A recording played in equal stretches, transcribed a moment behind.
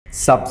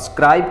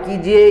Subscribe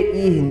कीजिए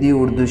ई Hindi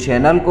Urdu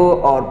channel को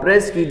और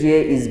प्रेस कीजिए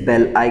इस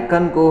बेल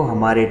आइकन को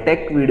हमारे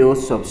टेक वीडियो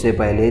सबसे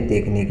पहले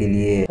देखने के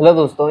लिए। हेलो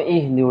दोस्तों, ई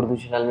हिंदी उर्दू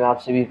चैनल में आप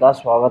सभी का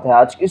स्वागत है।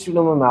 आज की इस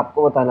वीडियो में मैं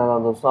आपको बताने वाला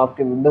हूं दोस्तों,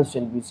 आपके विंडोज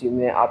 10 पीसी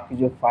में आपकी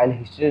जो फाइल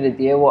हिस्ट्री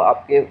रहती है वो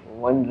आपके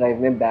वन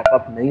ड्राइव में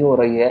बैकअप नहीं हो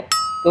रही है,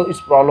 तो इस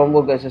प्रॉब्लम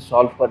को कैसे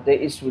सॉल्व करते हैं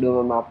इस वीडियो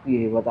में मैं आपको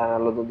यही बताने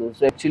वाला हूं।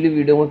 दोस्तों एक्चुअली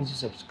वीडियो में किसी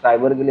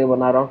सब्सक्राइबर के लिए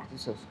बना रहा हूँ,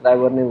 किसी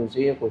सब्सक्राइबर ने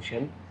मुझे ये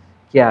क्वेश्चन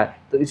क्या है,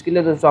 तो इसके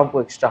लिए दोस्तों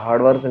आपको एक्स्ट्रा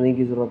हार्ड वर्क करने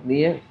की ज़रूरत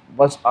नहीं है।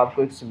 बस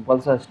आपको एक सिंपल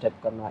सा स्टेप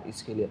करना है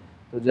इसके लिए।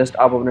 तो जस्ट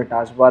आप अपने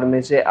टास्क बार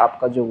में से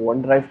आपका जो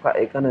वन ड्राइव का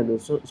आइकन है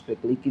दोस्तों, इस पर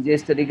क्लिक कीजिए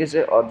इस तरीके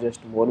से और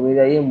जस्ट मोर में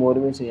जाइए। मोर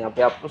में से यहाँ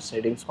पे आपको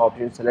सेटिंग्स का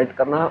ऑप्शन सेलेक्ट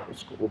करना है,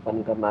 उसको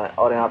ओपन करना है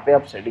और यहाँ पे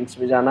आप सेटिंग्स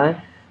में जाना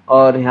है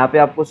और यहाँ पे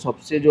आपको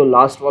सबसे जो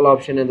लास्ट वाला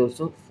ऑप्शन है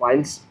दोस्तों,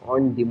 फाइल्स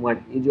ऑन डिमांड,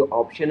 ये जो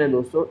ऑप्शन है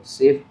दोस्तों,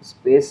 save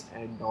space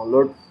and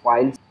download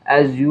files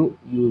as you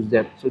use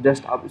them. So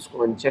just आप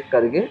इसको अनचेक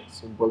करके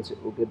सिंपल से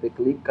ओके पे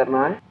क्लिक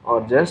करना है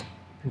और जस्ट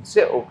फिर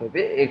से ओके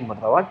पे एक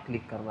मरतबा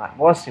क्लिक करना है।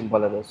 बहुत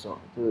सिंपल है दोस्तों।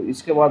 तो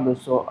इसके बाद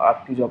दोस्तों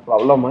आपकी जो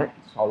प्रॉब्लम है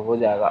सॉल्व हो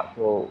जाएगा।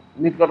 तो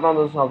उम्मीद करता हूँ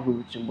दोस्तों आपको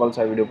सिंपल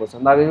सा वीडियो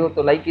पसंद आ गई हो,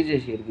 तो लाइक कीजिए,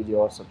 शेयर कीजिए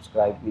और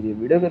सब्सक्राइब कीजिए।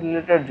 वीडियो के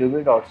रिलेटेड जो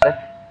भी डाउट्स है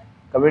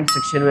कमेंट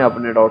सेक्शन में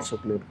अपने डाउट्स को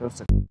क्लियर कर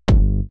सकते हैं।